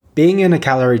Being in a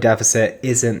calorie deficit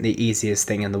isn't the easiest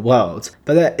thing in the world,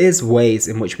 but there is ways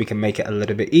in which we can make it a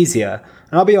little bit easier.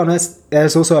 And I'll be honest,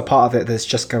 there's also a part of it that's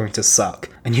just going to suck,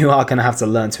 and you are going to have to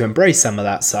learn to embrace some of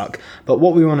that suck. But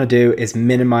what we want to do is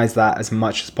minimize that as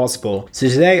much as possible. So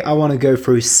today I want to go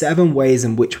through 7 ways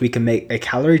in which we can make a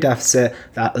calorie deficit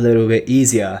that a little bit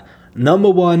easier. Number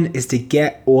 1 is to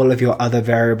get all of your other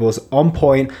variables on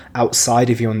point outside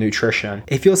of your nutrition.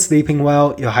 If you're sleeping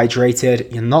well, you're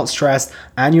hydrated, you're not stressed,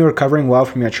 and you're recovering well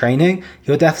from your training,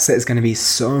 your deficit is going to be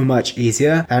so much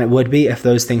easier than it would be if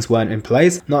those things weren't in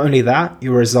place. Not only that,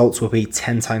 your results will be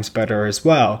 10 times better as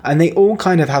well. And they all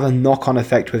kind of have a knock-on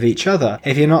effect with each other.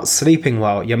 If you're not sleeping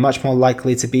well, you're much more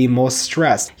likely to be more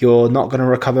stressed. You're not going to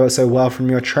recover so well from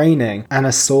your training. And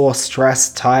a sore,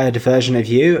 stressed, tired version of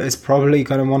you is probably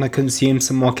going to want to consume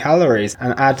some more calories,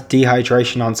 and add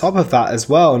dehydration on top of that as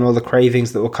well, and all the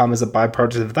cravings that will come as a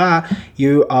byproduct of that,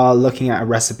 you are looking at a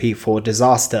recipe for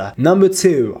disaster. Number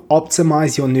 2,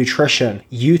 optimize your nutrition.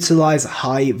 Utilize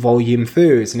high volume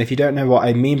foods. And if you don't know what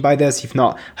I mean by this, you've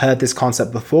not heard this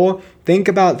concept before, think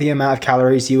about the amount of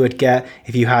calories you would get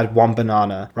if you had 1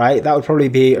 banana, right? That would probably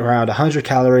be around 100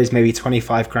 calories, maybe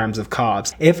 25 grams of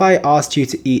carbs. If I asked you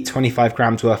to eat 25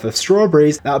 grams worth of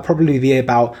strawberries, that would probably be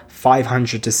about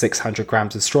 500 to 600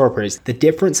 grams of strawberries. The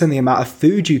difference in the amount of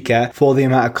food you get for the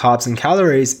amount of carbs and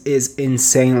calories is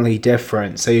insanely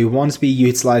different. So you want to be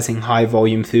utilizing high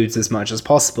volume foods as much as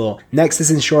possible. Next is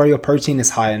ensure your protein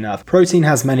is high enough. Protein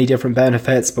has many different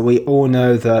benefits, but we all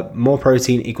know that more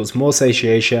protein equals more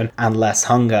satiation and less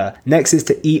hunger. Next is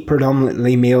to eat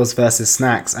predominantly meals versus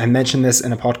snacks. I mentioned this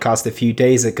in a podcast a few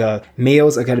days ago.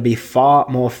 Meals are going to be far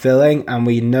more filling, and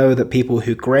we know that people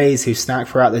who graze, who snack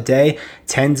throughout the day,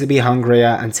 tend to be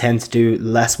hungrier and tend to do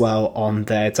less well on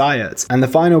their diets. And the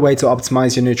final way to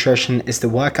optimize your nutrition is to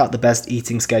work out the best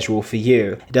eating schedule for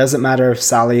you. It doesn't matter if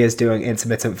Sally is doing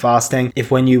intermittent fasting.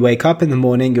 If when you wake up in the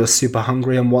morning you're super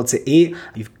hungry and want to eat,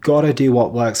 you've got to do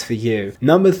what works for you.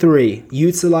 Number 3,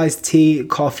 utilize tea,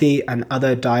 coffee, and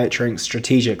other diet drinks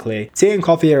strategically. Tea and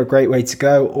coffee are a great way to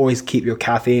go. Always keep your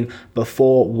caffeine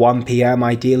before 1 p.m.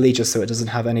 ideally, just so it doesn't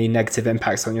have any negative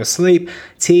impacts on your sleep.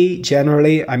 Tea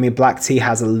generally, black tea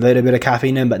has a little bit of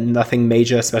caffeine in, but nothing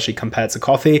major, especially compared to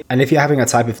coffee. And if you're having a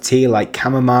type of tea like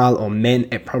chamomile or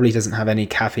mint, it probably doesn't have any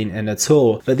caffeine in at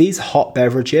all. But these hot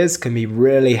beverages can be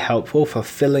really helpful for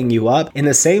filling you up in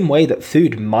the same way that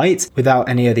food might, without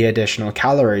any of the additional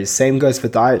calories. Same goes for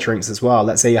diet drinks as well.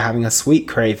 Let's say you're having a sweet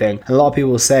craving. A lot of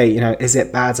people will say, is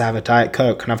it bad to have a Diet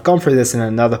Coke? And I've gone through this in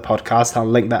another podcast. I'll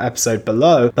link that episode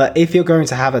below. But if you're going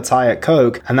to have a Diet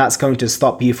Coke and that's going to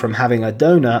stop you from having a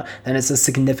donut, then it's a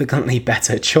significantly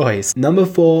better choice. Number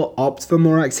 4, opt for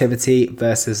more activity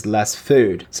versus less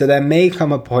food. So there may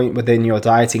come a point within your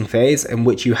dieting phase in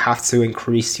which you have to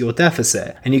increase your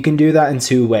deficit. And you can do that in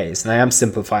 2 ways. And I am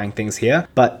simplifying things here,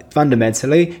 but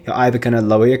fundamentally, you're either going to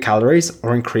lower your calories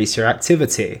or increase your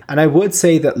activity. And I would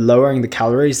say that lowering the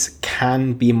calories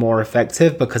can be more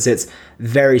effective because it's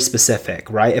very specific,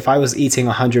 right? If I was eating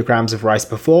 100 grams of rice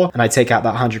before and I take out that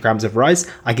 100 grams of rice,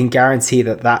 I can guarantee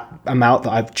that that amount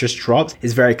that I've just dropped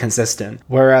is very consistent.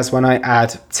 Whereas when I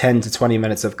add 10 to 20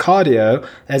 minutes of cardio,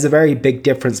 there's a very big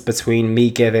difference between me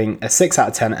giving a 6 out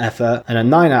of 10 effort and a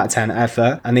 9 out of 10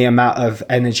 effort and the amount of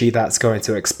energy that's going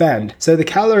to expend. So the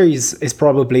calories is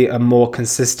probably a more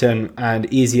consistent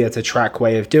and easier to track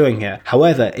way of doing it.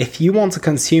 However, if you want to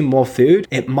consume more food,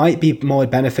 it might be more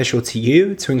beneficial to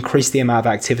you to increase the amount of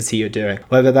activity you're doing,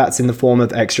 whether that's in the form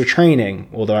of extra training,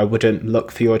 although I wouldn't look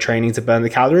for your training to burn the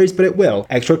calories, but it will.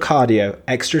 Extra cardio,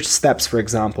 extra steps, for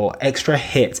example, extra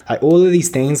hit. All of these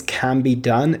things can be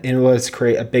done in order to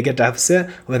create a bigger deficit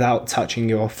without touching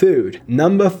your food.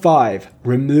 Number 5,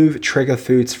 remove trigger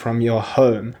foods from your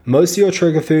home. Most of your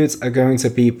trigger foods are going to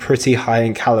be pretty high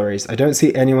in calories. I don't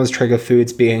see anyone's trigger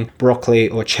foods being broccoli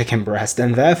or chicken breast,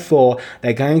 and therefore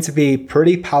they're going to be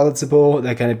pretty palatable,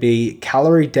 they're going to be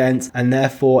calorie dense, and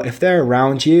therefore if they're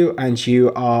around you and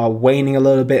you are waning a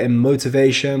little bit in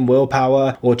motivation,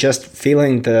 willpower, or just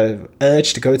feeling the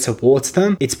urge to go towards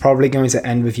them, it's probably going to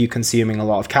end with you consuming a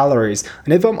lot of calories.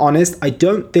 And if I'm honest, I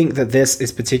don't think that this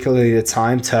is particularly the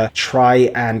time to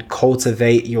try and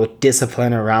cultivate your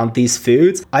discipline around these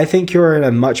foods. I think you're in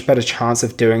a much better chance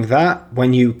of doing that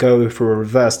when you go through a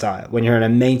reverse diet, when you're in a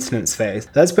maintenance phase.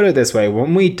 Let's put it this way,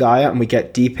 when we diet and we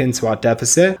get deep into our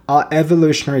deficit, our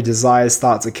evolutionary desires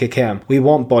start to kick in. We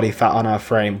want body fat on our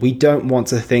frame. We don't want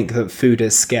to think that food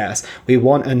is scarce. We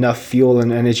want enough fuel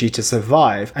and energy to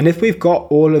survive. And if we've got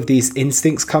all of these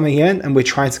instincts coming in and we're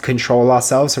trying to control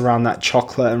ourselves around that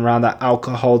chocolate and around that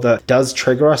alcohol that does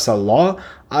trigger us a lot,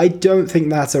 I don't think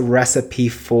that's a recipe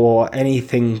for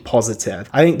anything positive.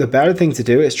 I think the better thing to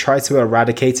do is try to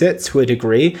eradicate it to a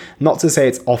degree, not to say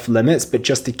it's off limits, but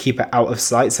just to keep it out of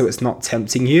sight so it's not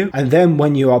tempting you. And then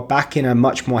when you are back in a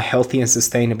much more healthy and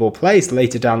sustainable place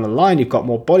later down the line, you've got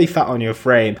more body fat on your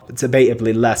frame,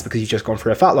 debatably less because you've just gone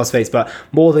through a fat loss phase, but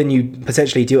more than you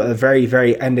potentially do at the very,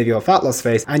 very end of your fat loss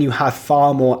phase, and you have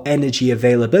far more energy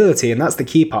availability. And that's the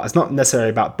key part. It's not necessarily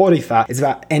about body fat, it's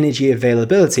about energy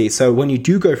availability. So when you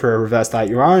do go for a reverse diet,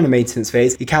 you are in a maintenance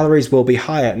phase, your calories will be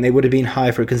higher, and they would have been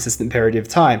higher for a consistent period of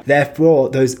time. Therefore,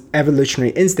 those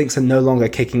evolutionary instincts are no longer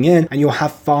kicking in, and you'll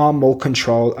have far more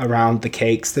control around the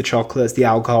cakes, the chocolates, the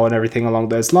alcohol, and everything along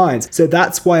those lines. So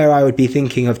that's why I would be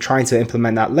thinking of trying to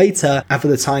implement that later, and for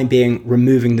the time being,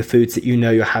 removing the foods that you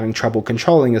know you're having trouble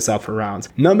controlling yourself around.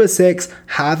 Number 6,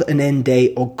 have an end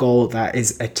date or goal that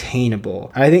is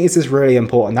attainable. And I think this is really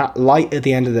important. That light at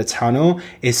the end of the tunnel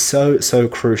is so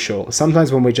crucial.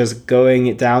 Sometimes when we're just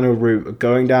going down a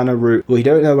route, we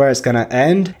don't know where it's going to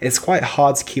end, it's quite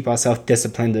hard to keep ourselves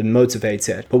disciplined and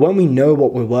motivated. But when we know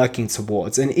what we're working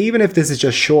towards, and even if this is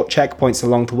just short checkpoints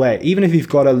along the way, even if you've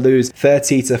got to lose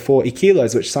 30 to 40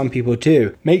 kilos, which some people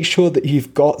do, make sure that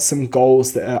you've got some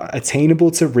goals that are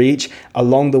attainable to reach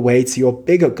along the way to your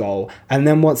bigger goal. And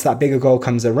then once that bigger goal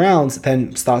comes around,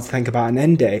 then start to think about an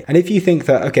end date. And if you think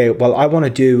that, okay, well, I want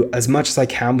to do as much as I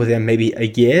can within maybe a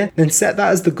year, then set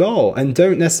that as the goal, and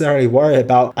don't necessarily worry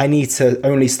about, I need to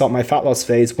only stop my fat loss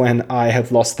phase when I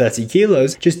have lost 30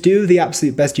 kilos. Just do the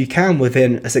absolute best you can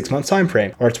within a 6-month time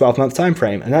frame or a 12-month time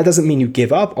frame. And that doesn't mean you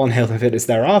give up on health and fitness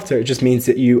thereafter. It just means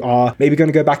that you are maybe going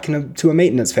to go back to a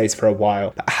maintenance phase for a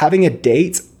while. But having a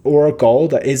date or a goal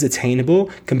that is attainable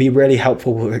can be really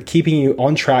helpful with keeping you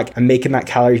on track and making that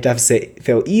calorie deficit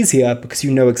feel easier because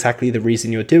you know exactly the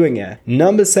reason you're doing it.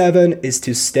 Number 7 is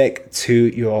to stick to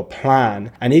your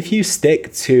plan. And if you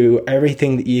stick to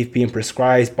everything that you've been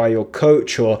prescribed by your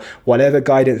coach or whatever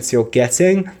guidance you're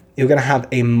getting, you're going to have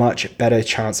a much better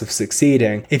chance of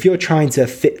succeeding. If you're trying to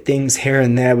fit things here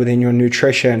and there within your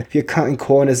nutrition, if you're cutting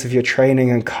corners of your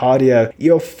training and cardio,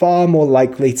 you're far more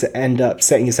likely to end up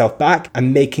setting yourself back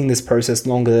and making this process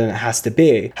longer than it has to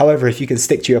be. However, if you can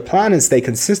stick to your plan and stay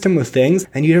consistent with things,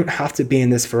 then you don't have to be in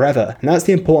this forever. And that's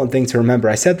the important thing to remember.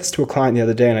 I said this to a client the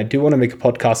other day, and I do want to make a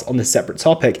podcast on this separate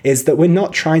topic, is that we're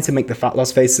not trying to make the fat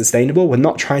loss phase sustainable. We're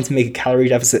not trying to make a calorie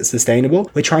deficit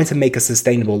sustainable. We're trying to make a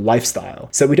sustainable lifestyle.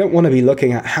 So we don't want to be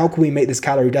looking at how can we make this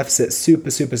calorie deficit super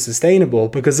sustainable,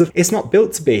 because it's not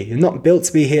built to be. You're not built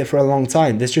to be here for a long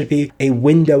time. This should be a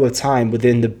window of time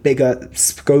within the bigger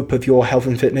scope of your health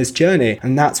and fitness journey,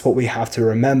 and that's what we have to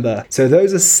remember. So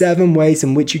those are 7 ways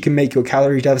in which you can make your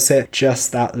calorie deficit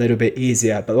just that little bit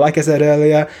easier. But like I said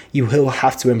earlier, you will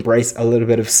have to embrace a little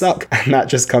bit of suck, and that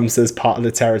just comes as part of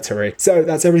the territory. So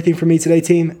that's everything from me today,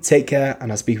 team. Take care,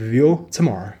 and I'll speak with you all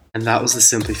tomorrow. And that was the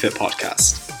Simply Fit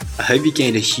podcast. I hope you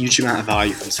gained a huge amount of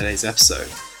value from today's episode.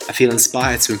 I feel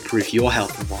inspired to improve your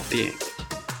health and well-being.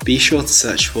 Be sure to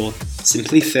search for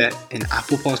Simply Fit in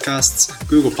Apple Podcasts,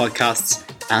 Google Podcasts,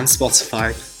 and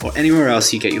Spotify, or anywhere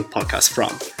else you get your podcast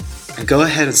from. And go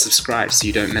ahead and subscribe so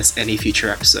you don't miss any future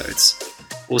episodes.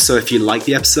 Also, if you like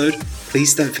the episode,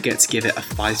 please don't forget to give it a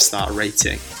 5-star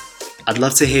rating. I'd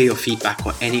love to hear your feedback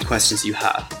or any questions you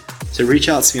have. So reach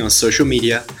out to me on social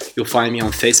media. You'll find me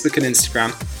on Facebook and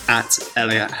Instagram at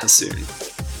Elliot Hassoun.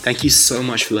 Thank you so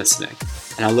much for listening,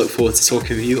 and I look forward to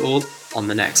talking with you all on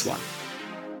the next one.